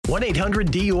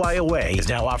1-800-DUI-AWAY is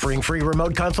now offering free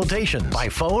remote consultations by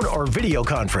phone or video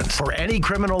conference for any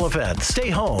criminal offense. Stay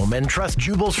home and trust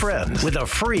Jubal's friends with a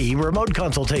free remote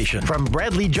consultation from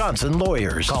Bradley Johnson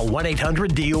Lawyers. Call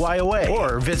 1-800-DUI-AWAY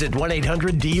or visit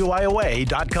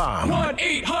 1-800-DUI-AWAY.com.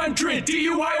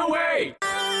 1-800-DUI-AWAY.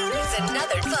 It's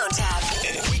another phone tap.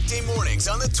 Weekday mornings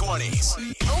on the 20s.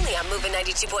 Only on Moving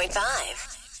 92.5.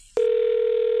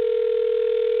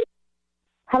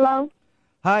 Hello?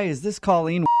 Hi, is this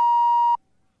Colleen?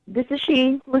 This is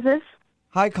she. Who's this?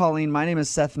 Hi, Colleen. My name is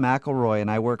Seth McElroy,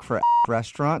 and I work for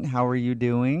Restaurant. How are you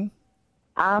doing?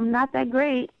 I'm not that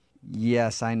great.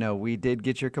 Yes, I know. We did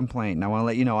get your complaint. And I want to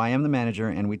let you know I am the manager,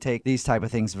 and we take these type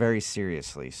of things very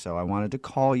seriously. So I wanted to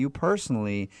call you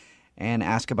personally and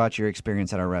ask about your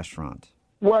experience at our restaurant.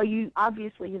 Well, you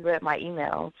obviously read my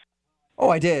emails. Oh,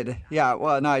 I did. Yeah,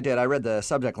 well, no, I did. I read the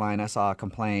subject line. I saw a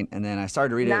complaint, and then I started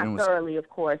to read it. Not thoroughly, of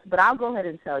course, but I'll go ahead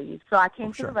and tell you. So I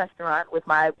came to the restaurant with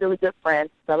my really good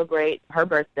friend to celebrate her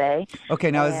birthday.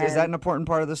 Okay, now is that an important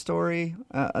part of the story,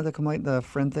 the complaint, the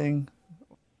friend thing?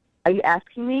 Are you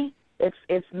asking me?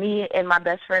 If me and my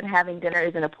best friend having dinner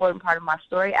is an important part of my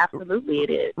story, absolutely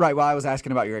it is. Right. Well, I was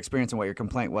asking about your experience and what your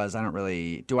complaint was.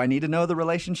 Do I need to know the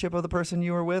relationship of the person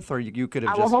you were with, or you could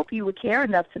have I will hope you would care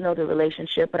enough to know the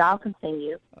relationship, but I'll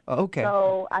continue. Okay.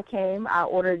 So I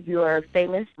ordered your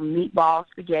famous meatball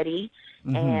spaghetti,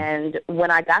 and when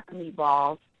I got the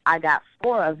meatballs, I got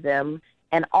 4 of them,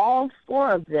 and all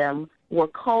 4 of them were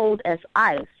cold as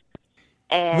ice.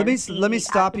 And let me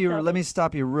stop you. Let me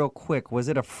stop you real quick. Was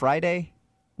it a Friday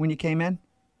when you came in?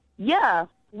 Yeah.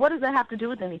 What does that have to do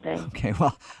with anything? Okay.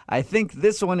 Well, I think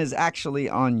this one is actually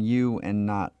on you and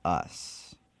not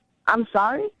us. I'm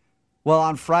sorry? Well,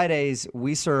 on Fridays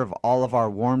we serve all of our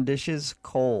warm dishes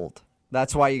cold.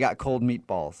 That's why you got cold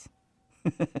meatballs.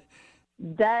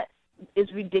 That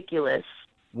is ridiculous.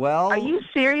 Well, are you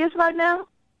serious right now?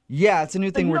 Yeah, it's a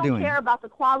new thing we're doing. You don't care about the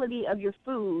quality of your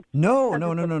food? No.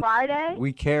 Friday?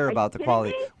 We care about the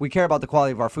quality. We care about the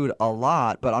quality of our food a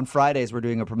lot, but on Fridays we're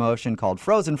doing a promotion called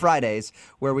Frozen Fridays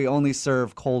where we only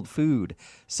serve cold food.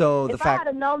 So if I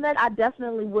had known that, I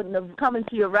definitely wouldn't have come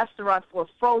into your restaurant for a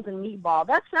frozen meatball.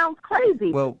 That sounds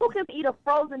crazy. Well, who can eat a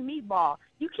frozen meatball?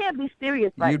 You can't be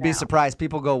serious right now. You'd be surprised.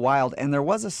 People go wild. And there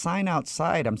was a sign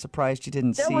outside. I'm surprised you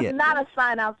didn't see it. There was not a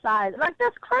sign outside. Like,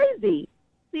 that's crazy.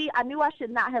 See, I knew I should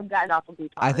not have gotten off of these.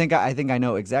 I think I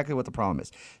know exactly what the problem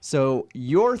is. So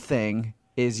your thing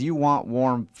is you want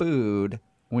warm food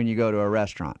when you go to a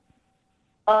restaurant.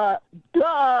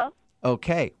 Duh.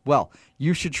 Okay. Well,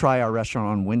 you should try our restaurant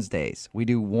on Wednesdays. We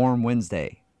do Warm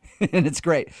Wednesday, and it's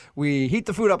great. We heat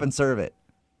the food up and serve it.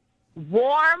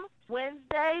 Warm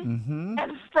Wednesday and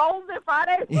Frozen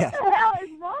Friday? What the hell is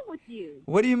wrong with you?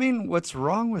 What do you mean, what's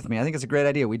wrong with me? I think it's a great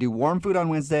idea. We do warm food on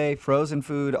Wednesday, frozen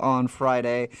food on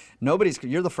Friday.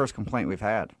 You're the first complaint we've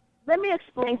had. Let me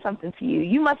explain something to you.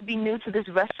 You must be new to this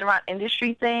restaurant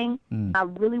industry thing. I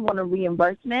really want a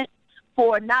reimbursement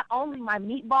for not only my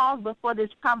meatballs, but for this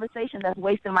conversation that's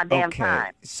wasting my damn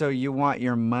time. So you want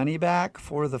your money back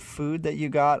for the food that you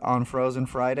got on Frozen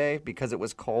Friday because it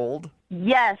was cold?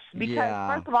 Yes,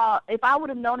 because first of all, if I would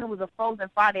have known it was a Frozen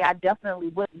Friday, I definitely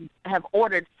wouldn't have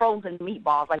ordered frozen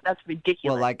meatballs. Like, that's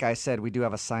ridiculous. Well, like I said, we do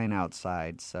have a sign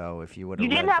outside, so if you would have... You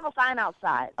didn't have a sign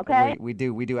outside, okay? We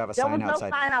do have a sign outside. There was no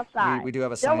sign outside. We do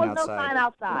have a sign outside. There was no sign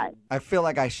outside. I feel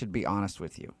like I should be honest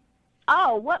with you.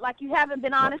 Oh, what? Like you haven't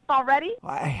been honest already?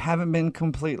 I haven't been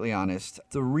completely honest.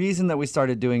 The reason that we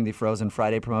started doing the Frozen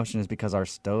Friday promotion is because our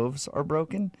stoves are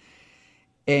broken.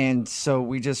 And so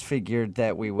we just figured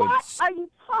that we would... What are you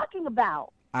talking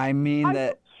about? I mean are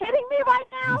that... Are you kidding me right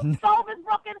now? Stove is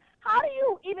broken. How do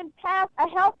you even pass a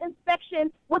health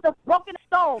inspection with a broken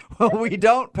stove? Well, we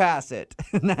don't pass it.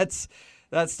 That's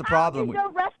the problem. How is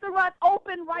your restaurant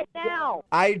open right now?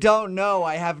 I don't know.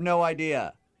 I have no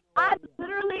idea. I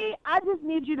just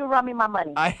need you to run me my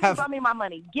money. Run me my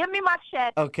money. Give me my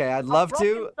check. Okay, I'd love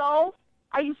to. Stove?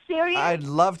 Are you serious? I'd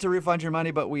love to refund your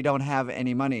money, but we don't have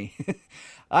any money.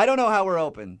 I don't know how we're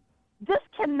open. This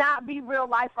cannot be real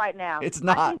life right now. It's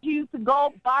not. I need you to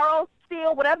go borrow,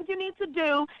 steal, whatever you need to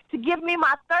do to give me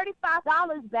my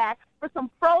 $35 back for some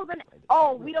frozen.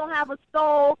 Oh, we don't have a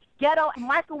stove, ghetto,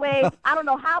 microwave. I don't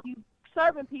know how you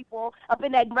serving people up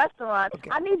in that restaurant. Okay.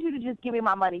 I need you to just give me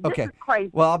my money. This is crazy.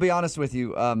 Well, I'll be honest with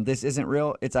you. This isn't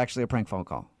real. It's actually a prank phone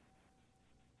call.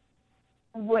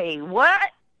 Wait,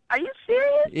 what? Are you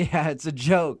serious? Yeah, it's a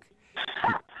joke.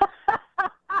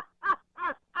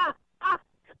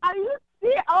 Are you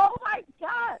serious? Oh, my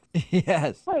God.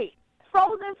 Yes. Wait,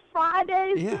 Frozen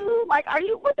Fridays, dude? Like,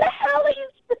 what the hell are you...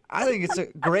 I think it's a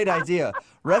great idea.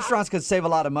 Restaurants could save a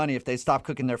lot of money if they stop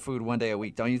cooking their food one day a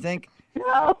week, don't you think?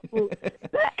 No.